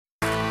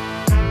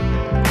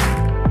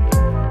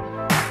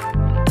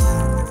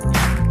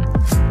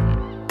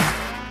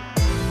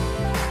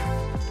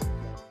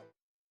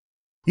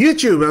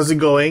YouTube, how's it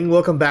going?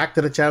 Welcome back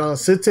to the channel.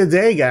 So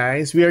today,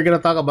 guys, we are going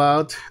to talk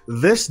about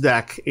this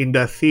deck in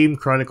the Theme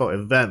Chronicle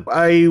event.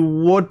 I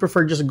would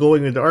prefer just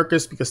going with the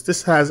Orcust because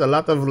this has a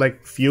lot of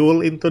like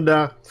fuel into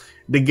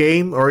the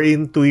game or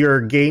into your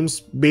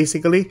games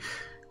basically,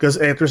 because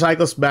it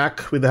recycles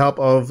back with the help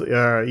of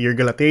your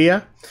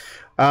Galatea.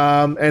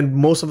 And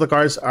most of the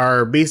cards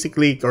are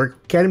basically or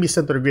can be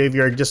sent to the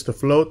graveyard just to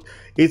float.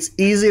 It's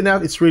easy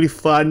enough, it's really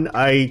fun.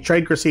 I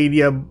tried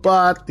Crusadia,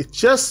 but it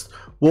just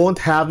won't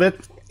have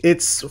it.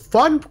 It's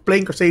fun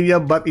playing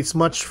Crusadia, but it's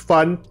much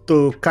fun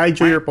to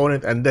kaiju your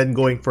opponent and then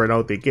going for an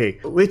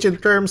OTK, which in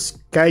terms,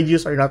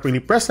 kaijus are not really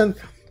present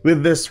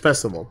with this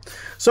festival.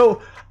 So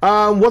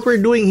what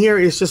we're doing here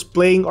is just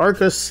playing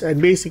Orcust,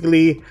 and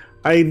basically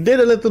I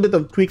did a little bit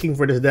of tweaking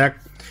for this deck.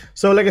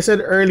 So like I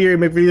said earlier in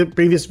my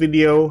previous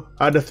video,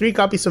 the 3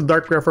 copies of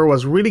Dark Refer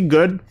was really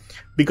good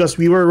because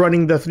we were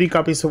running the 3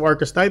 copies of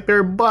Orcust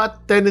Nightmare,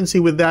 but tendency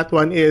with that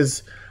one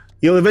is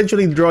you'll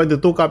eventually draw the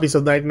 2 copies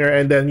of Nightmare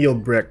and then you'll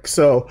brick.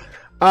 So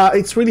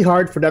it's really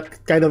hard for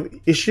that kind of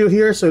issue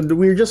here. So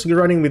we're just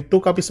running with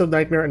 2 copies of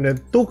Nightmare and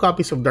then 2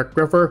 copies of Dark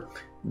Refer.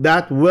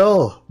 That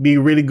will be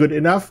really good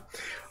enough.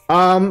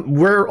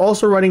 We're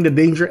also running the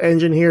Danger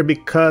Engine here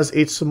because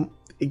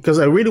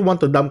I really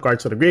want to dump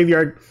cards to the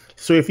graveyard.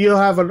 So if you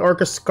have an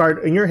Orcust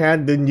card in your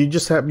hand, then you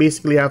just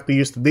basically have to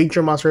use the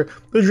Danger Monster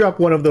to drop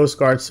one of those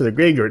cards to the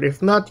graveyard.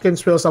 If not, you can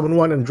spell summon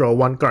one and draw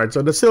 1 card.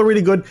 So that's still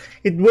really good.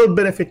 It will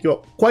benefit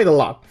you quite a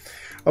lot.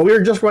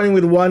 We're just running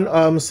with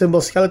 1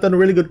 Symbol Skeleton,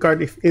 really good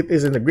card if it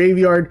is in the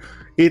graveyard.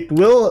 It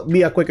will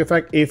be a quick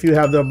effect if you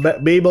have the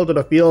Babel to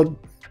the field.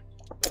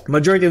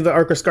 Majority of the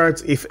Orcust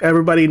cards, if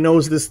everybody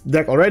knows this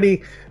deck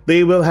already,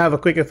 they will have a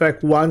quick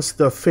effect once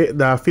the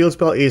field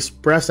spell is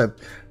present.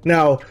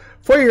 Now,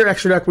 for your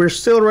extra deck, we're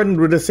still running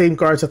with the same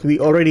cards that we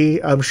already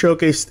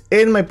showcased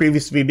in my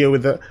previous video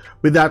with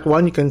that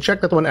one. You can check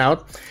that one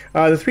out.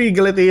 The 3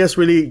 Galatea is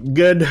really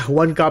good.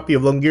 1 copy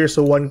of Longgear,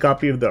 so 1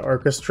 copy of the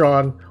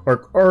Orcustrion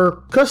or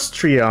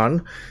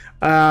Orcustrion.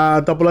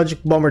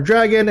 Topologic Bomber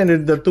Dragon, and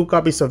then the 2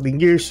 copies of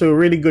Dingir. So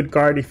really good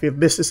card if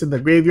this is in the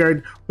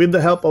graveyard. With the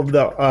help of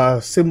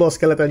the Symbol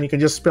Skeleton, you can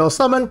just spell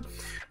summon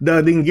the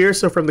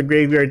Dingir from the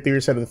graveyard to your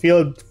side of the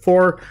field,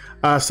 for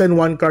send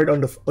 1 card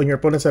on your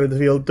opponent's side of the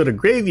field to the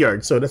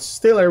graveyard. So that's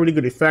still a really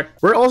good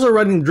effect. We're also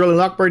running Drill and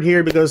Lockbird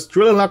here because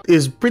Drill and Lock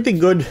is pretty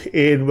good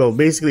in, well,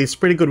 basically it's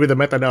pretty good with the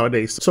meta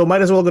nowadays. So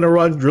might as well gonna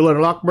run Drill and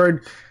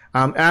Lockbird,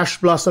 Ash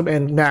Blossom,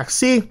 and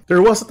Maxi.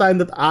 There was a time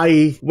that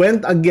I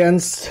went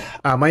against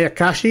my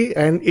Akashi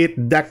and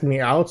it decked me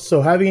out.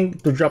 So having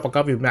to drop a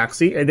copy of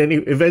Maxi, and then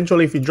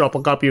eventually if you drop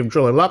a copy of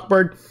Drill and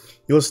Lockbird,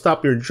 you'll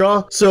stop your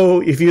draw.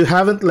 So if you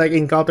haven't like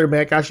encountered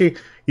my Akashi,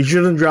 you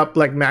shouldn't drop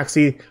like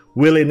Maxi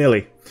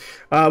willy-nilly.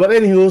 But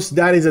anyways,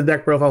 that is a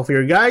deck profile for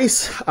you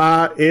guys.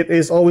 It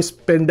is always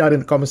pinned down in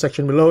the comment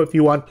section below if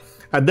you want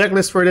a deck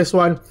list for this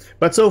one.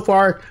 But so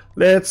far,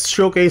 let's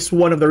showcase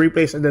one of the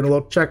replays and then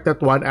we'll check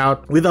that one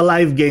out with a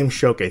live game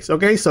showcase.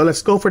 Okay, so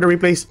let's go for the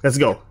replays. Let's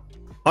go.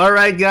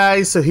 Alright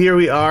guys, so here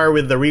we are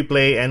with the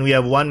replay, and we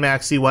have 1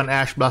 Maxi, 1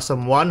 Ash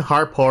Blossom, 1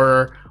 Harp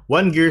Horror,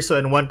 1 Girso,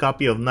 and 1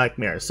 copy of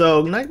Nightmare.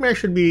 So Nightmare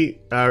should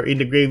be in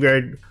the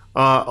graveyard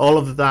all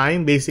of the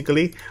time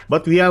basically,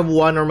 but we have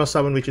 1 normal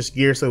summon, which is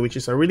Girso, which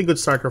is a really good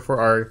starter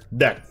for our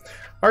deck.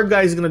 Our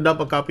guy is gonna dump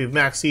a copy of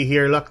Maxi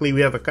here. Luckily,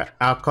 we have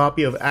a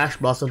copy of Ash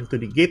Blossom to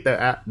negate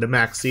the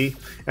Maxi,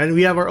 and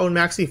we have our own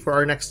Maxi for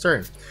our next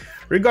turn.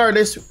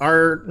 Regardless,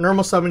 our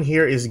normal summon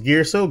here is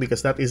Girso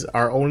because that is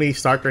our only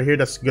starter here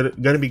that's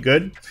gonna be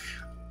good.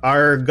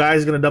 Our guy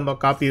is gonna dump a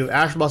copy of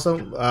Ash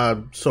Blossom,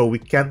 so we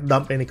can't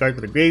dump any card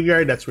to the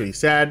graveyard. That's really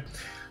sad.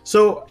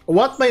 So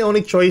what my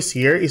only choice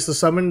here is to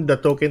summon the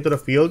token to the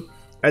field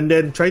and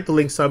then try to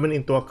link summon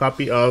into a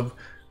copy of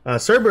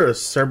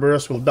Cerberus.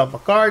 Cerberus will dump a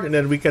card and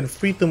then we can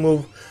free to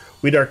move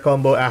with our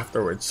combo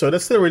afterwards. So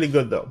that's still really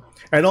good though.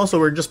 And also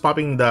we're just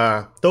popping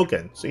the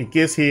token, so in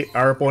case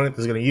our opponent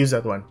is going to use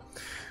that one.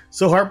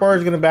 So Harp Horror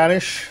is going to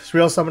banish. So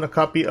we'll summon a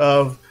copy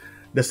of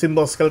the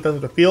Symbol Skeleton to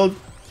the field,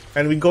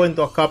 and we go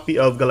into a copy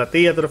of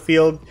Galatea to the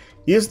field.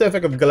 Use the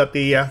effect of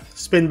Galatea,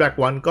 spin back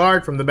 1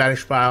 card from the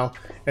banish pile,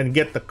 and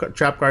get the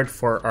trap card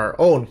for our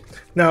own.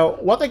 Now,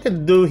 what I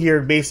could do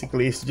here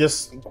basically is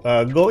just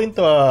go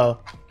into a,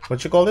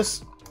 what you call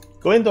this?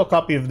 Go into a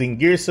copy of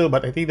Dingirso,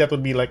 but I think that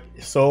would be like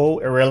so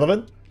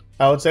irrelevant,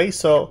 I would say.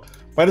 So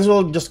might as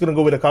well just gonna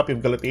go with a copy of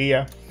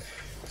Galatea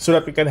so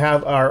that we can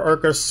have our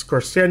Orcust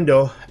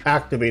Crescendo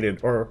activated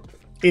or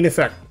in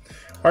effect.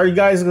 Our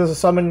guy is gonna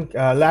summon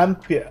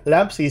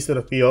Lampseas to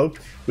the field,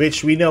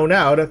 which we know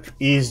now that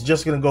he's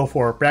just gonna go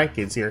for Prank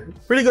Kids here.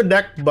 Pretty good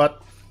deck,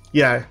 but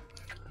yeah,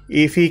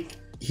 if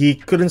he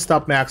couldn't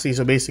stop Maxi,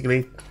 so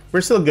basically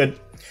we're still good.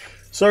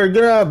 So we're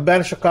gonna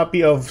banish a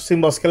copy of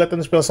Symbol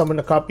Skeleton, spell summon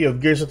a copy of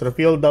Girso to the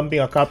field, dumping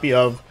a copy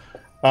of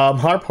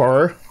Harp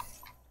Horror.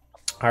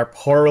 Harp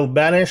Horror will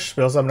banish,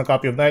 spell summon a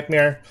copy of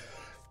Nightmare,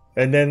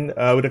 and then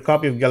with a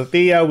copy of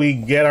Galatea, we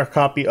get our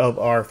copy of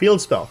our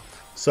field spell.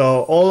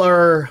 So all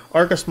our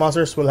Orcust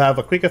monsters will have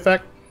a quick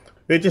effect,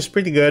 which is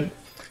pretty good.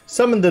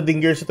 summon the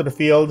Dingirsu to the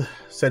field,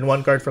 send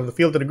one card from the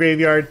field to the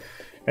graveyard,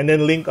 and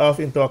then link off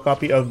into a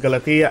copy of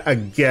Galatea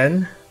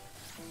again.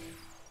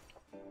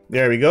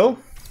 There we go.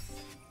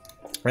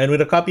 And with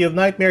a copy of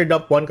Nightmare,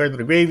 dump one card to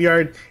the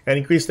graveyard and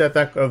increase the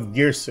attack of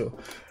Girsu.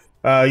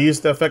 Use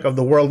the effect of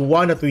the World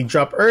 1 that we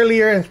dropped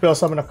earlier and spell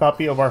summon a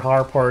copy of our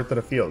Harper to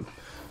the field.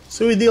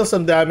 So we deal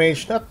some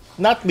damage,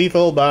 not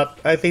lethal, but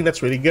I think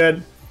that's really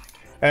good.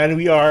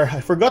 And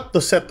I forgot to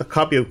set the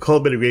copy of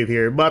Colby the Grave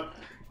here, but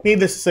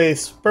needless to say,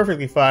 it's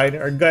perfectly fine.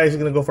 Our guy is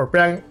going to go for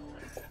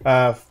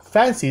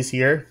fancies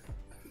here.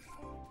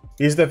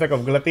 Use the effect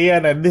of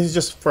Galatea, and this is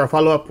just for a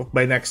follow-up of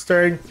my next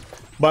turn.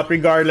 But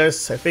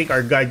regardless, I think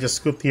our guy just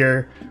scooped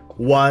here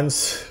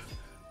once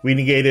we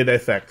negated the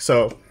effect.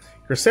 So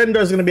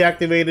Crescendo is going to be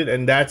activated,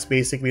 and that's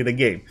basically the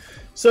game.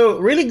 So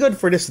really good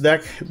for this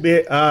deck,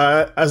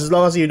 as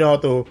long as you know how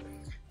to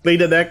play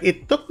the deck.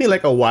 It took me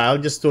like a while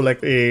just to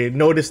like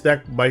know this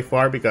deck by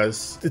far,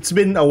 because it's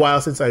been a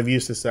while since I've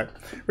used this deck.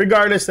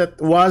 Regardless,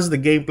 that was the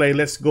gameplay.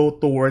 Let's go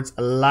towards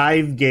a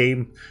live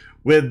game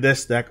with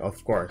this deck,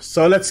 of course.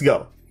 So let's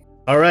go.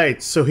 All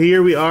right, so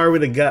here we are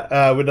with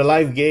the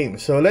live game.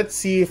 So let's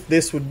see if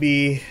this would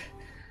be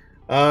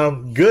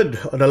good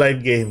on the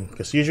live game,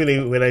 because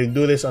usually when I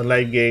do this on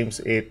live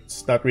games,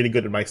 it's not really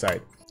good on my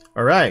side.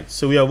 All right,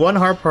 so we have one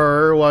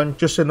Harper, one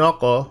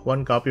Tsushinoko,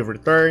 one copy of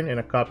Return, and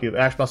a copy of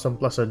Ash Blossom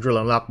plus a Drill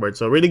and Lockbird.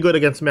 So really good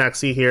against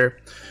Maxi here.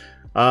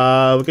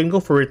 We can go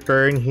for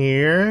Return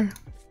here,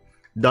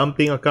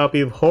 dumping a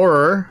copy of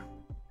Horror,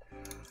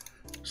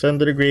 send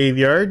to the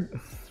graveyard.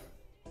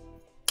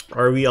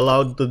 Are we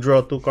allowed to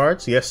draw 2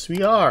 cards? Yes,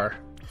 we are.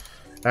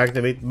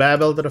 Activate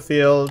Babel to the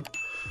field.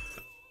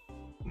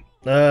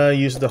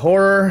 Use the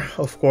Horror,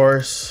 of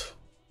course.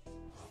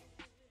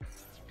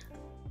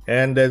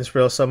 And then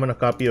spell summon a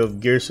copy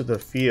of Girsu to the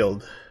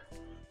field.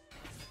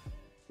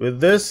 With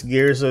this,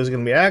 Girsu is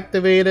going to be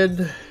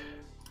activated.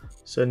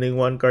 Sending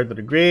 1 card to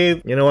the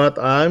grave. You know what?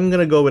 I'm going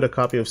to go with a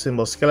copy of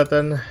Symbol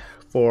Skeleton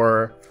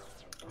for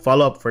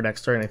follow-up for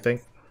next turn, I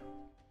think.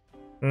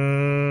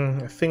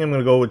 I think I'm going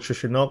to go with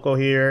Tsushinoko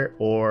here,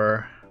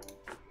 or...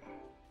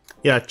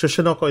 Yeah,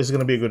 Tsushinoko is going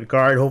to be a good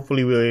card.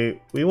 Hopefully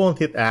we won't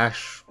hit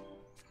Ash.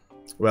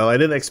 Well, I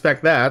didn't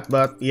expect that,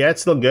 but yeah,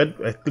 it's still good.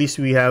 At least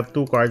we have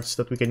 2 cards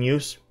that we can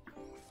use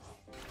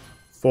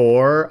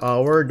for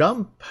our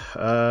dump.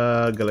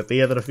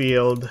 Galatea to the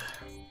field.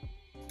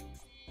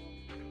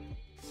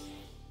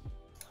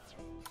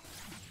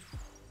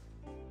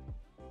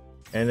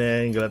 And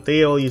then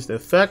Galatea will use the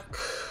effect.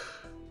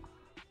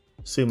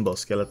 Symbol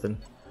Skeleton.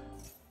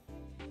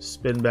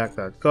 Spin back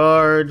that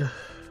card.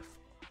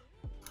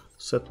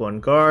 Set 1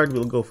 card.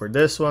 We'll go for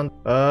this one.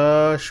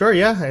 Sure,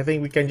 yeah. I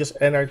think we can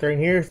just end our turn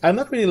here. I'm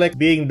not really like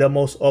being the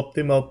most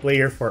optimal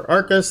player for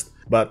Orcust,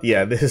 but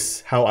yeah, this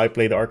is how I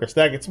play the Orcust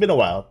deck. It's been a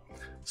while,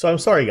 so I'm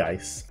sorry,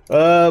 guys.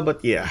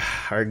 But yeah,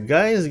 our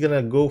guy is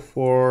gonna go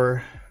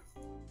for...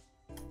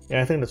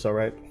 Yeah, I think that's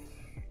alright.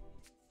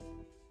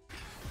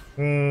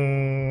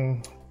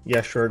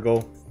 Yeah, sure,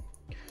 go.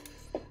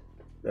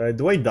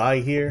 Do I die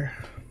here?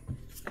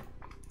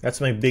 That's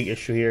my big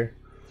issue here.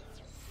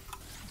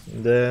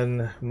 And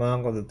then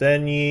Monk of the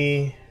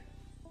Tenyi.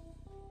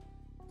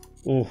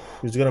 Ooh,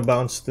 who's gonna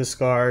bounce this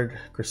card?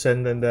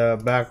 Crescendo in the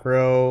back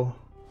row.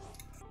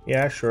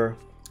 Yeah, sure.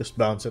 Just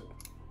bounce it.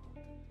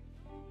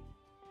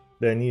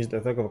 Then use the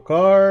effect of a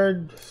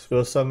card.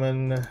 Will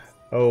summon.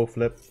 Oh,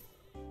 flip.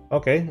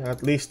 Okay,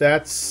 at least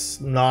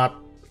that's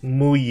not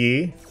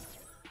Muyi.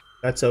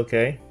 That's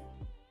okay.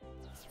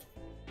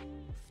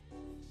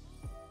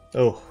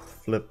 Oh,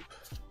 flip.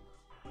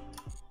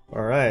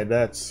 Alright,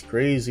 that's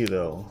crazy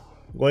though.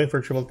 Going for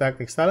triple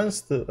tactics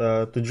talents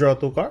to draw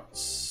 2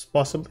 cards,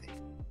 possibly.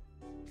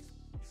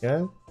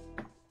 Yeah.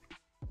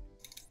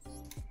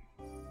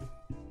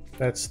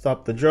 Let's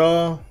stop the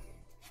draw.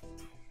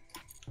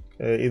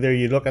 Either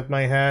you look at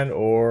my hand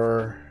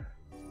or...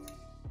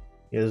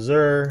 Yes,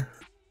 sir.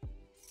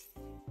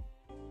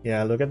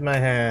 Yeah, look at my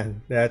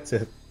hand. That's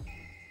it.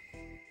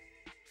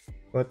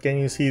 What can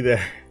you see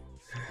there?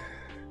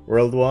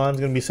 World 1 is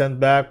going to be sent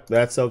back.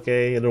 That's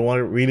okay. I don't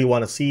really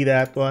want to see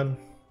that one.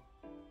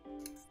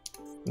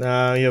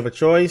 Now you have a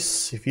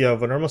choice. If you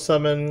have a normal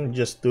summon,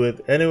 just do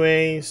it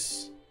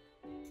anyways.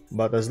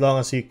 But as long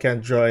as you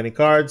can't draw any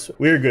cards,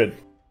 we're good.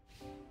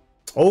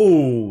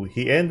 Oh,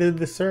 he ended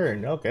the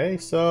turn. Okay,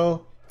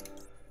 so...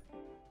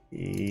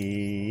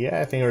 Yeah,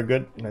 I think we're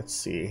good. Let's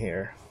see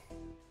here.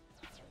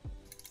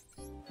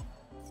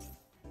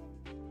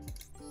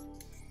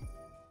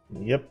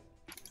 Yep.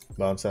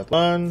 Bounce that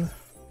one.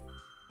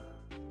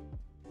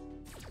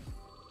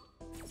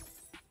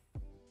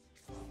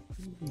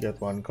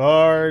 Get 1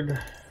 card.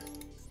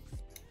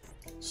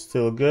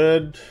 Still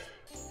good.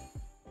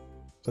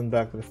 Send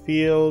back to the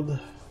field.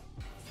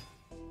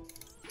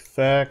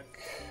 Effect.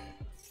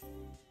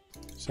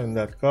 Send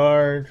that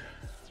card.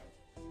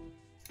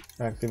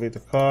 Activate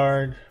the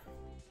card.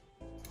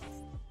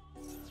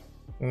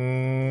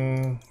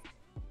 Yeah,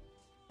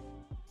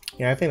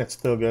 I think that's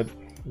still good.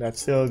 That's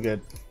still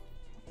good.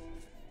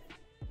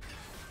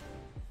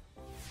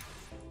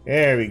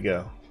 There we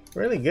go.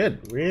 Really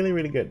good. Really,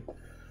 really good.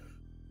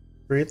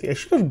 I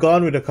should have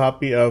gone with a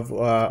copy of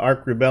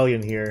Arc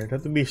Rebellion here.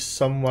 That would be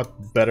somewhat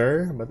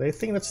better, but I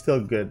think that's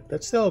still good.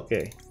 That's still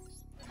okay.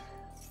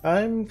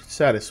 I'm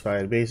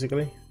satisfied,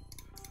 basically.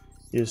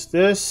 Use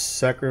this,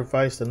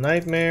 sacrifice the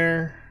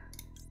Nightmare,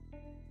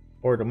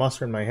 or the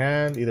monster in my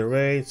hand. Either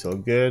way, it's all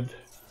good.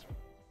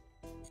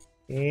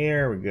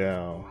 Here we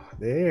go.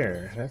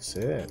 There, that's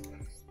it.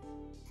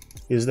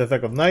 Use the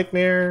effect of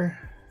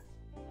Nightmare.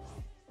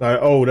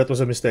 Oh, that was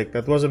a mistake.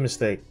 That was a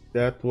mistake.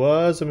 That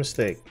was a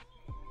mistake.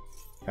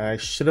 I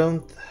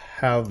shouldn't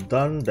have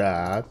done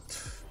that.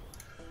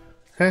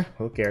 Heh,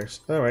 who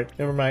cares? Alright,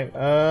 never mind.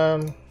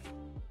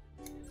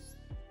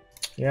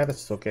 Yeah,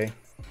 that's okay.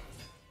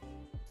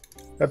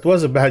 That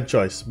was a bad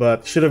choice,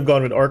 but should have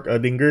gone with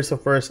Dingirsa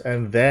first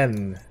and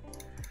then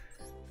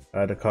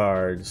the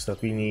cards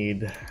that we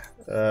need.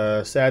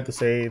 Sad to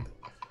say.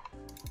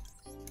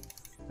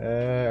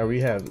 Do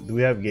we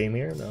have game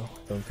here? No,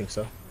 don't think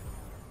so.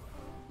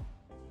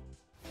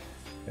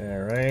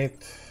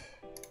 Alright.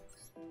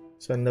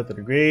 Send that to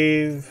the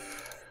grave.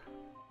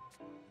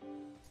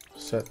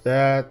 Set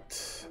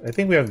that. I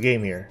think we have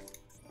game here.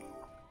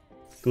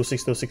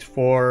 2-6, 2-6,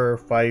 4,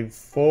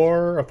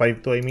 5-4,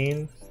 5-2 I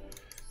mean.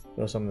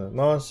 Go some of the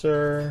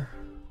monster.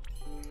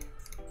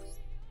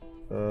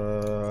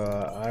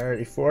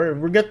 If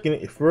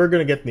we're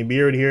gonna get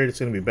Nibiru here, it's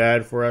gonna be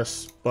bad for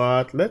us.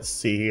 But let's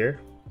see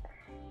here.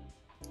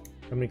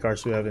 How many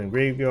cards do we have in the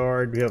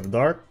graveyard? Do we have a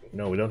dark?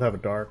 No, we don't have a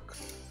dark.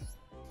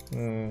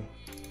 So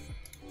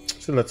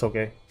that's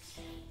okay.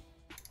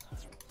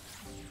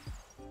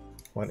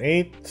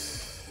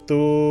 1-8,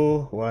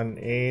 2,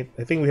 1-8.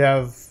 I think we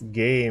have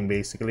game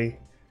basically.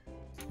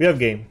 We have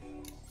game.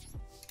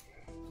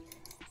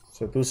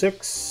 So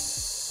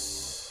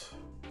 2-6,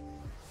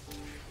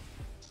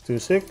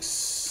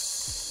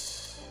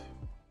 2-6,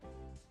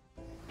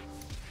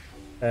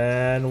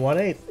 and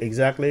 1-8.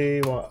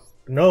 Exactly.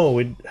 No,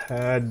 we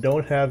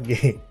don't have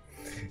game.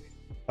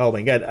 Oh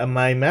my god,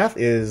 my math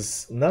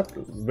is not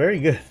very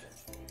good.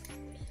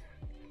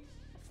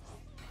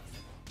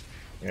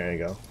 There you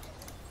go.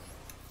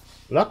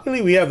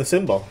 Luckily, we have the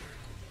symbol.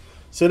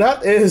 So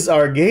that is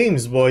our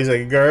games, boys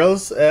and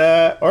girls.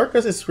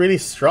 Orcust is really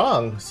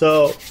strong.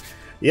 So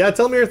yeah,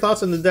 tell me your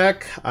thoughts on the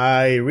deck.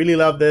 I really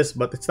love this,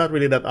 but it's not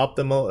really that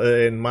optimal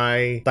in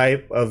my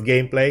type of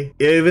gameplay,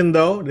 even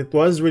though it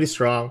was really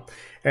strong.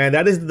 And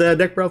that is the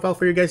deck profile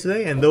for you guys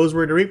today. And those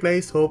were the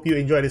replays. Hope you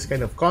enjoy this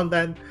kind of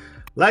content.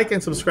 Like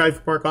and subscribe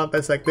for more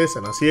contents like this.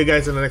 And I'll see you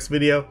guys in the next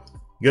video.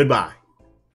 Goodbye.